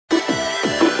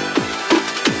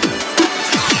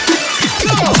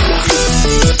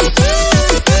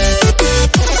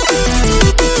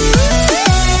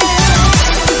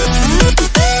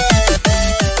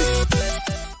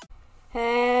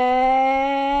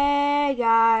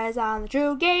guys on the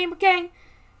True Gamer King,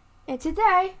 and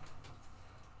today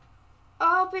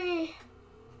I'll be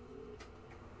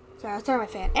sorry, I'll turn my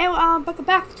fan. And welcome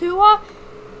back to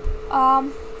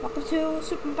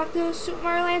Super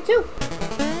Mario Land 2.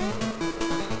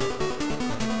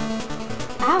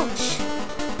 Ouch!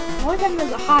 What if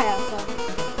there's a high outside?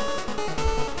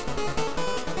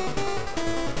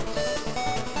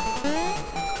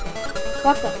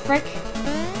 What the frick?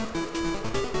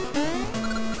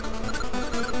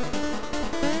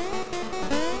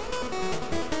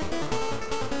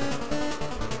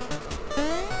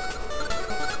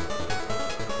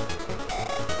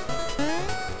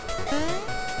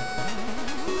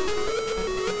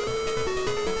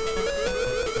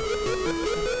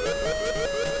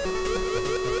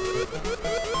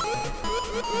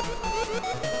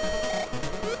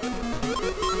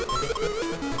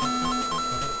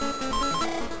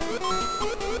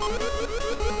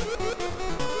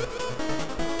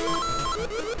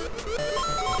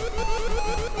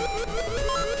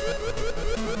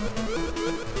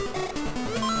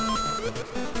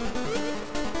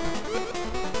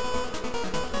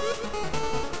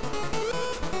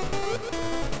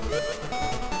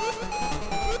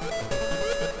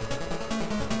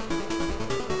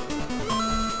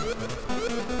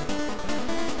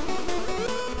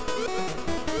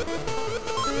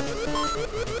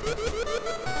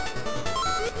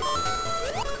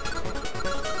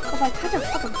 If I touch a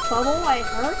fucking bubble, it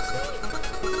hurts me?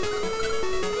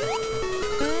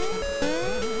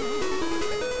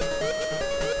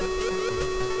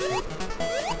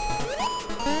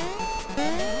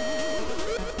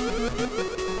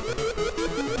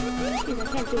 Jeez, I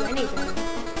can't do anything. What do I need to do?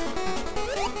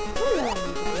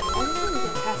 I just need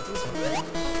to pass these moves.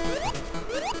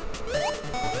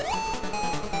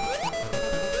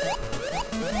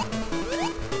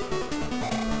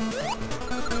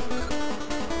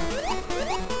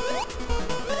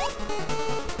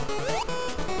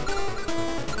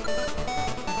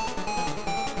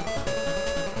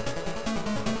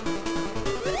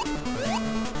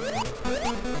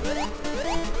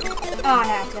 Oh, I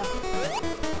had to.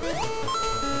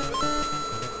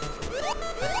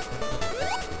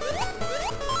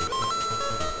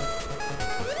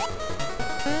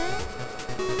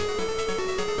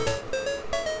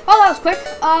 Oh, that was quick.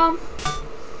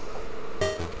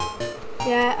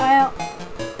 Yeah,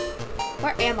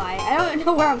 where am I? I don't even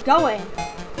know where I'm going.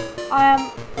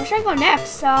 Where should I go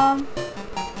next? I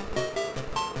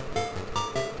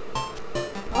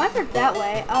went for that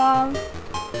way.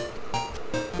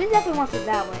 Didn't definitely want it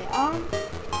that way.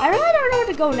 I really don't know where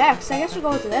to go next. I guess we'll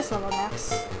go to this level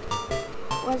next.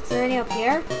 What's there any up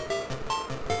here?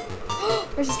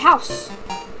 There's this house.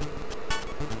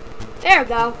 There we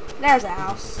go. There's a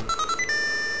house.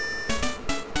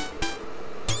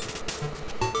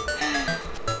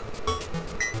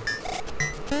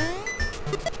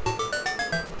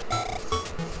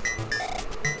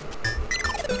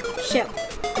 Shit.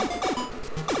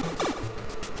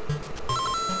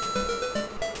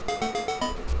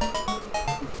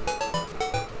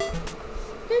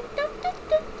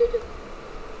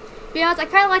 To be honest, I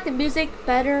kind of like the music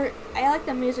better. I like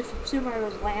the music from Super Mario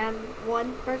Land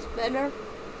 1 first better,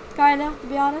 kind of, to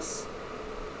be honest.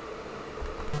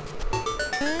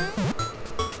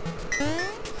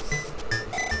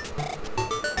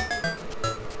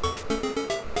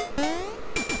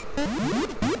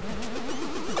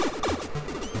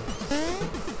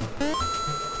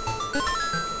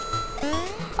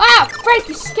 Ah, Frank,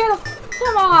 you scared of...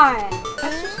 Come on!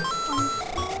 That's just...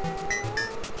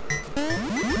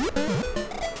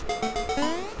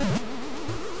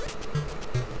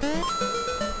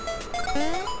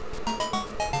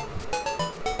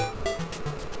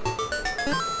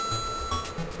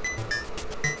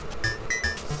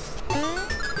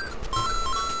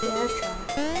 Yeah, let's try.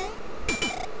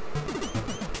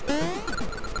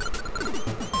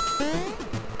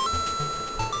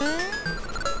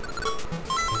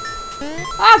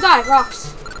 Ah, die, rocks.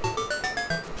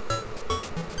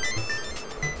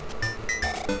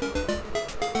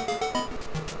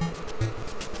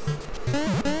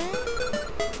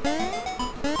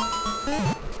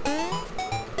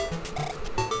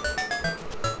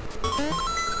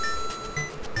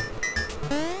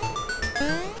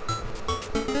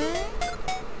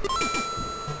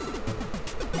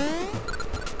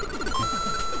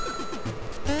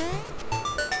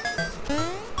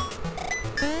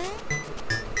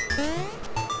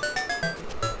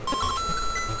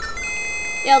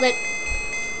 Nailed it.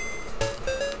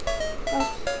 Oh.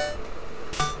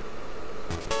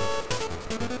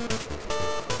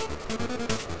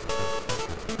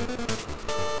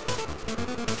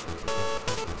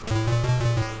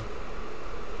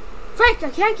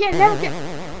 frick! I can't get, never get.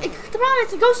 The problem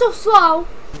is it goes so slow.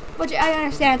 But I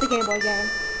understand it's a Game Boy game.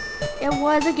 It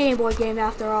was a Game Boy game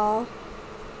after all.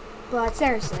 But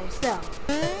seriously, still.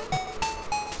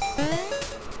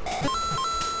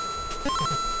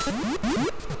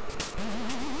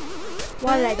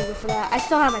 Why did I do it for that? I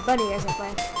still have my bunny ears, I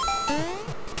think.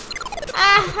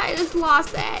 Ah, I just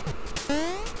lost it.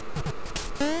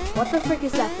 What the frick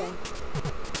is that thing?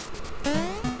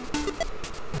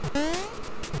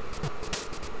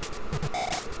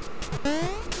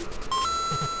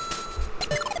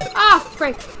 Ah,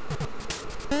 frick.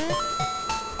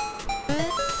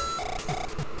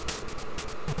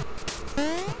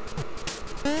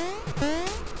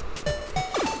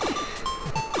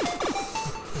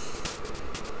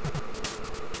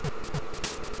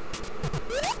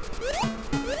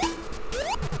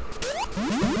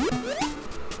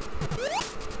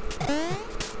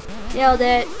 Nailed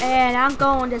it, and I'm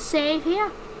going to save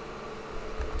here.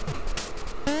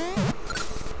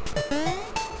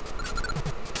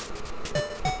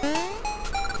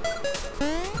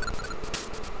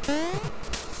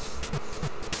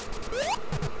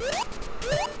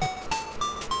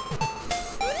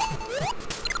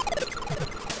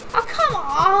 Oh, come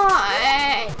on!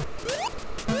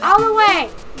 Out of the way!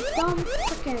 You dumb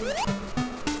frickin'.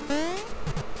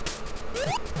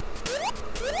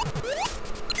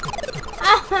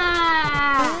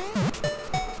 Ah!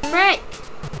 Frick!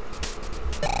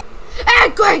 Ah,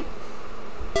 great!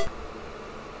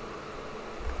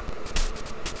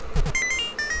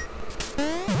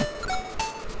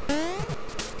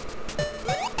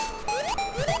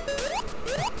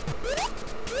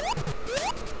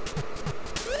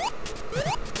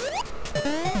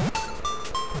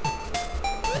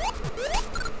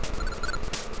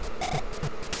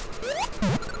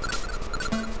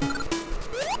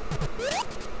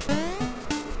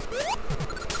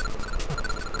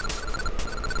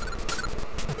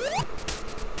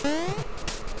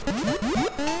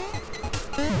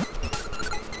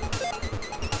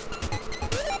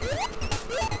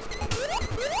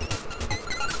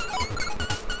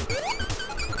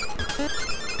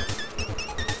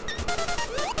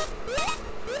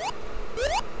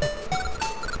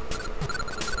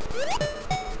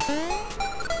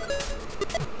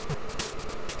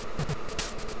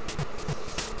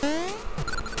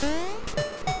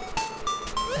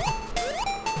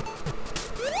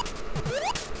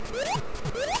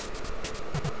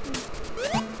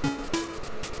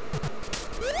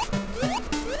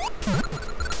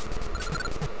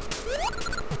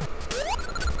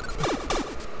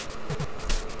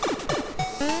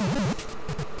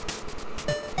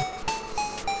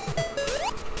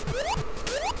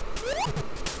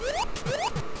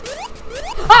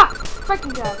 Ah!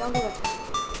 Freaking god, don't do it.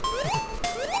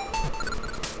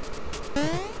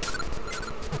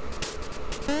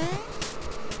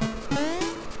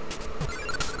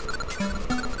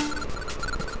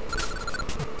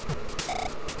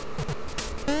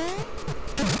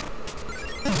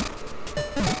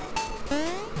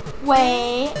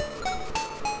 Wait.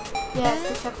 Yes,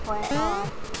 the checkpoint. Hold on.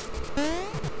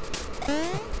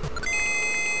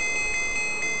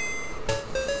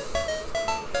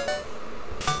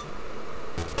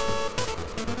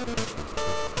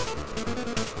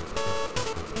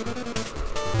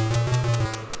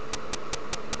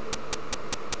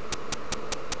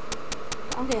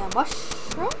 I'm getting a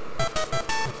mushroom?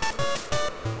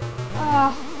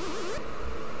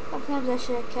 Sometimes I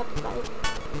should have kept the bite.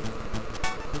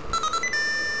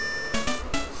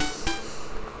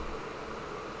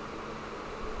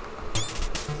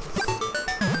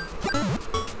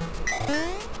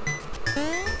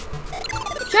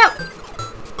 Shoot!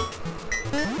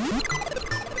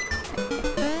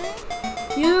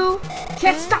 You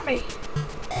can't stop me!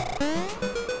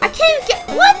 I can't even get—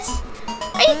 what?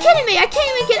 Are you kidding me? I can't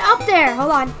even get up there!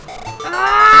 Hold on.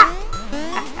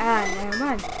 Never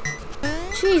mind.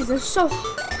 Jeez, they're so—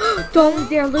 don't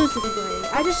dare lose it today.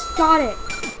 I just got it.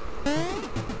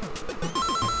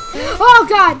 Oh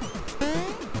god!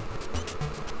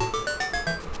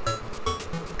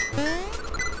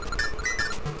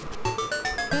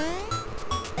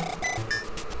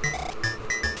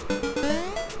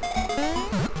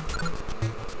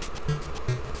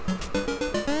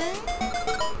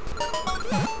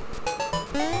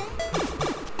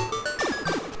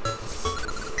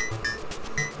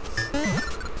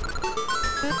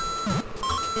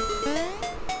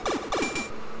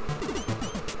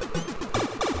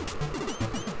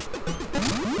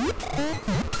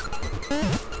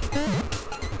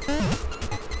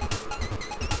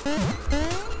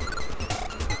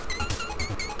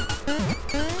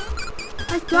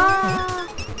 I got—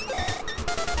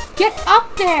 Get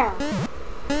up there!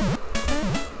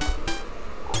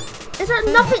 Is there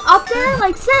nothing up there?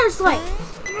 Like, seriously!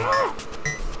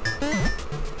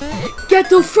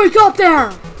 Get the freak up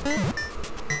there!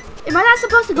 Am I not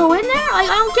supposed to go in there? Like,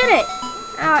 I don't get it.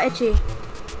 Oh, itchy.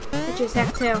 Itchy as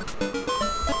heck, too.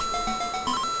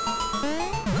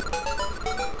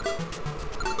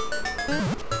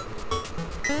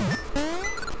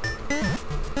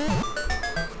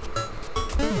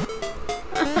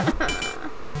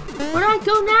 Where do I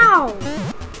go now?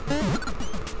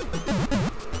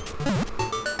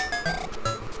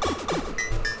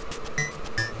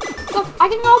 Look, I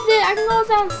can go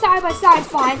down side by side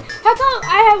fine. How come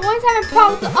I have always having a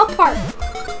problem with the up part?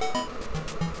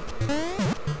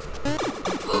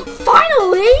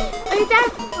 Finally! Are you that?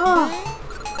 Oh,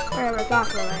 whatever, I got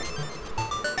for it.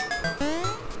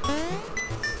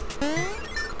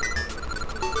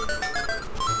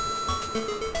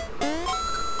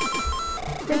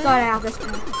 Thank God I have this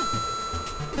path.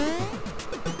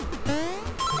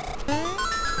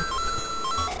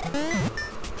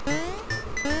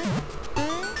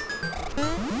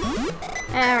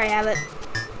 There I have it.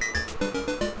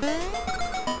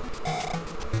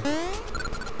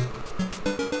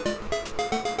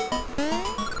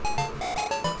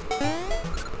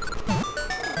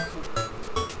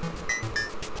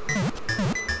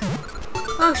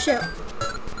 Oh shoot.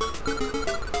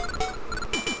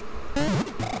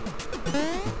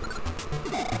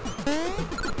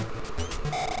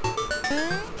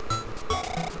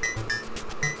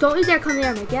 Don't you dare come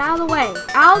near me. Get out of the way.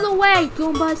 Out of the way,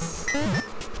 Goombas.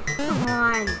 Come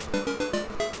on.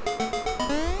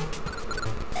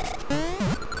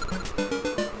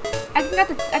 I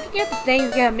can get the thing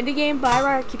to get a mini game, but I'd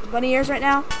rather keep the bunny ears right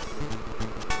now.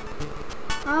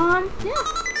 Yeah.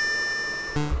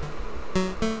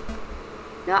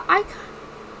 No,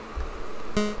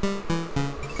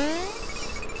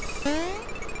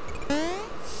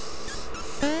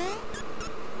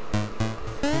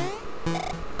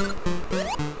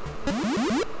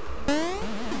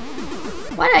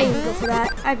 why did I even go for that?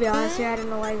 I'd be honest here, I don't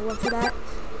know why I went for that.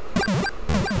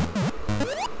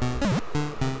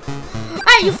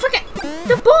 Hey, you freaking...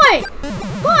 The boy!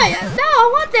 Boy! No, I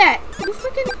want that! You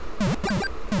freaking...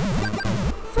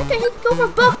 Freaking, he can go for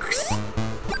books!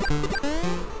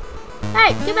 Hey,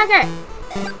 get back here!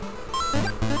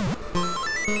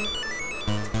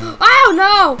 Oh,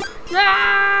 no!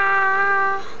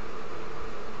 Ah!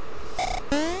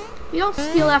 You don't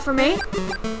steal that from me.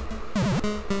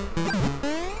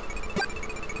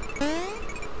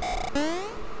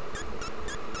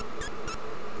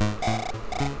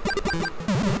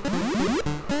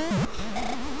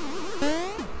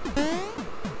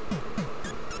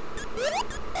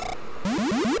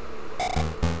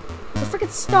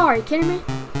 Star, are you kidding me?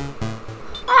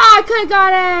 Oh, I could have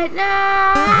got it! No!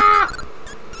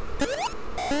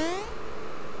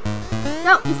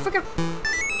 No, you freaking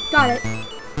got it.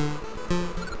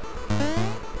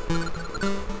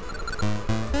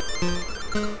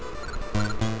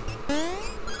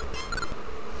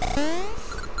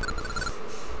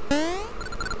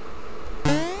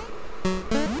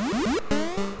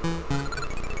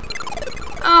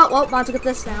 Oh, well, about to get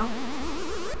this now.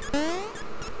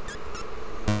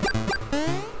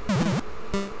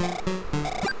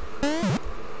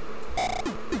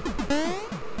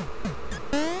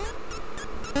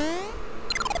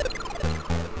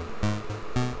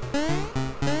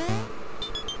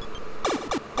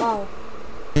 Wow.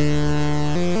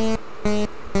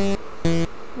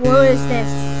 What is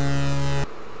this?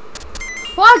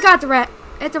 Well, I got the rat.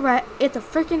 It's a rat. It's a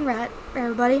freaking rat,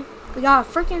 everybody. We got a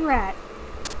freaking rat.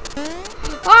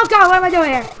 Oh God, what am I doing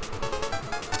here?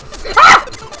 Ah!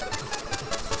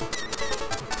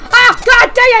 Ah!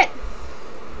 God dang it!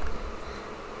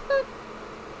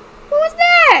 What was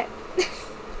that?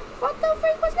 What the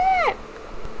freak was that?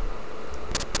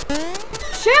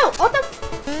 Shoot! What the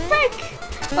frick?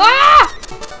 Ah!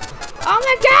 Oh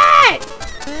my God!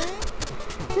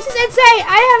 This is insane!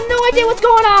 I have no idea what's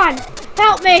going on!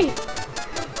 Help me!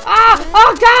 Ah!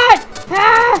 Oh God!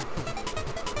 Ah!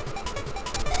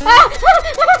 Ah!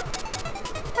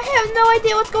 I have no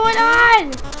idea what's going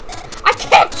on! I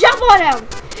can't jump on him!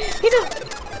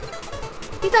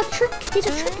 He's a tricky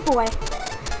boy.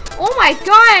 Oh my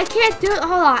God! I can't do it.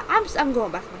 Hold on. I'm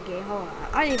going back to my game. Hold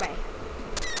on. Anyway.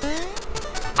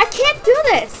 I can't do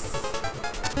this!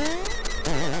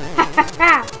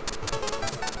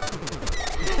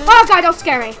 Oh God, don't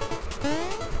scare me!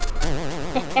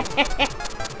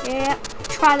 Yeah,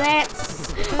 try that!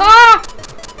 Ah!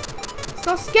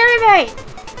 Stop scaring me!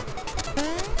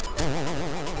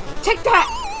 Take that!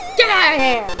 Get out of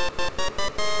here!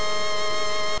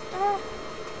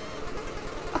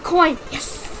 coin.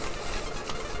 Yes.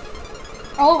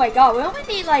 Oh my god, we only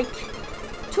need like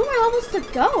 2 more levels to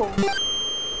go.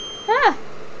 Huh.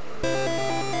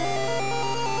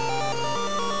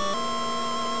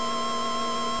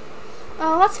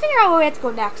 Let's figure out where we have to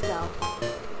go next, though.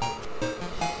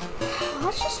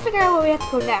 Let's just figure out where we have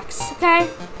to go next, okay?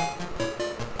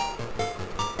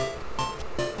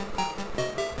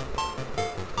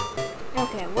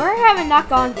 Okay, where have I not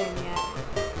gone been yet?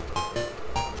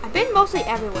 I've been mostly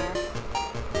everywhere.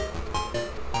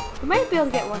 We might be able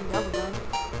to get one double done.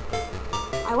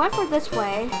 I went for this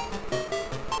way.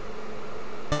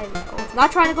 And I was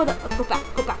not trying to go go back,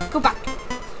 go back, go back.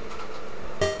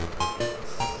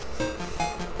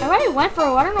 I already went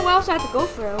through. I don't know what else I have to go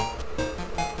through.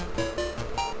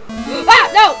 Ah,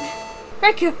 no!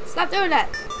 Thank you. Stop doing that.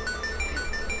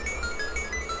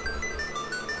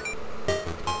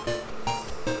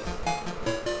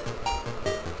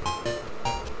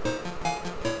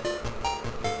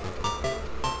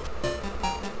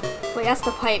 Wait, that's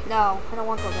the pipe. No, I don't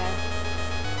want to go there.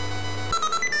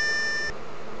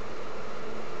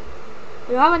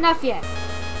 We don't have enough yet.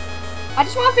 I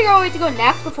just want to figure out where to go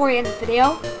next before we end the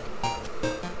video.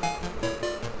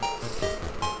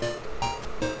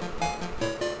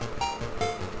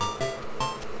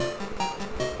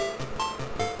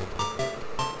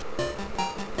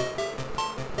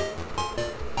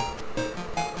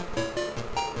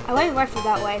 I went right for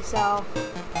that way, so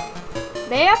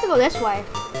maybe I have to go this way.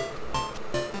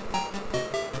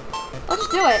 Let's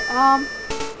just do it.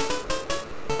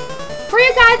 For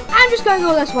you guys, I'm just gonna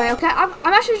go this way, okay? I'm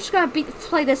actually just gonna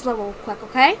play this level quick,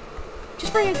 okay?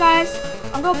 Just for you guys,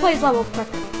 I'm gonna play this level quick.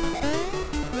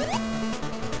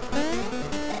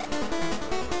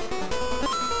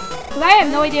 Cause I have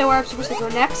no idea where I'm supposed to go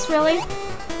next, really.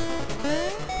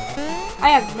 I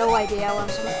have no idea what I'm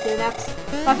supposed to do next.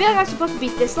 But I feel like I'm supposed to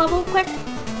beat this level quick.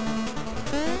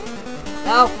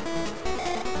 No.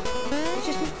 It's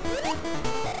just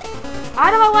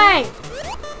out of my way!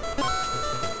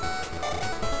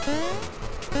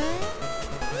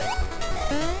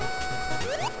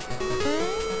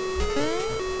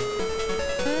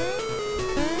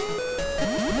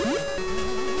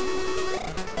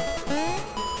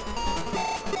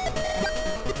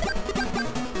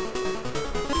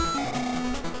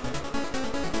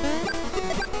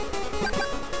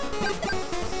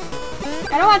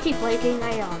 I don't want to keep blinking,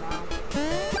 I don't know.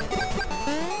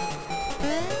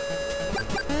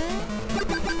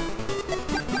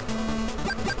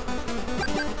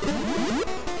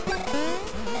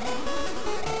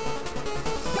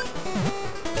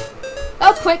 That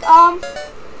was quick, I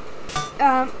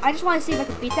just want to see if I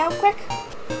can beat that quick.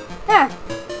 Yeah.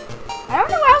 I don't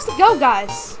know where else to go,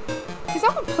 guys. Can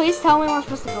someone please tell me where I'm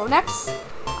supposed to go next?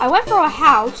 I went for a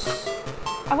house.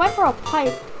 I went for a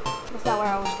pipe. That's not where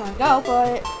I was gonna go,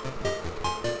 but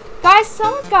guys,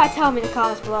 someone's gotta tell me in the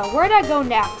comments below where did I go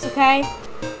next, okay?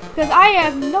 Because I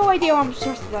have no idea where I'm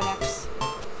supposed to go next.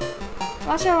 I'm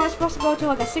not sure if I'm supposed to go to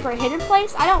like a secret hidden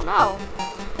place. I don't know.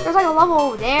 There's like a level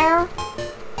over there,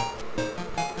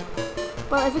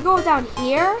 but if we go down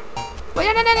here, wait,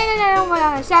 no,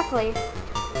 not exactly.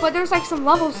 But there's like some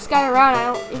levels scattered around. I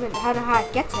don't even know how to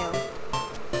get to.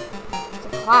 It's a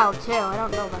cloud too. I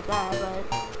don't know about that, but.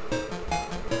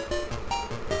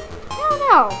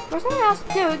 No, there's something else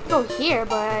to do. We can go here,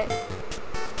 but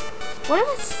what if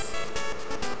it's?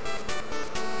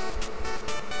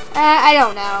 I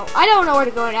don't know. I don't know where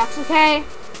to go next. Okay.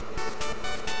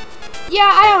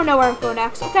 Yeah, I don't know where to go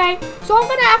next. Okay. So I'm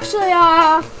gonna actually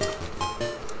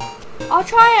I'll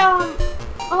try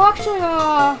I'll actually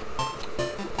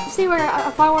see where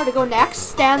if I want to go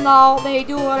next, then I'll maybe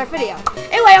do another video.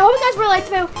 Anyway, I hope you guys really liked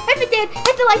the video. If you did,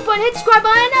 hit the like button, hit the subscribe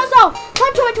button, and also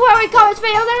comment to where we comments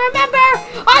videos. And remember,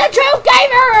 I'm the True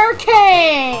Gamer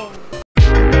King!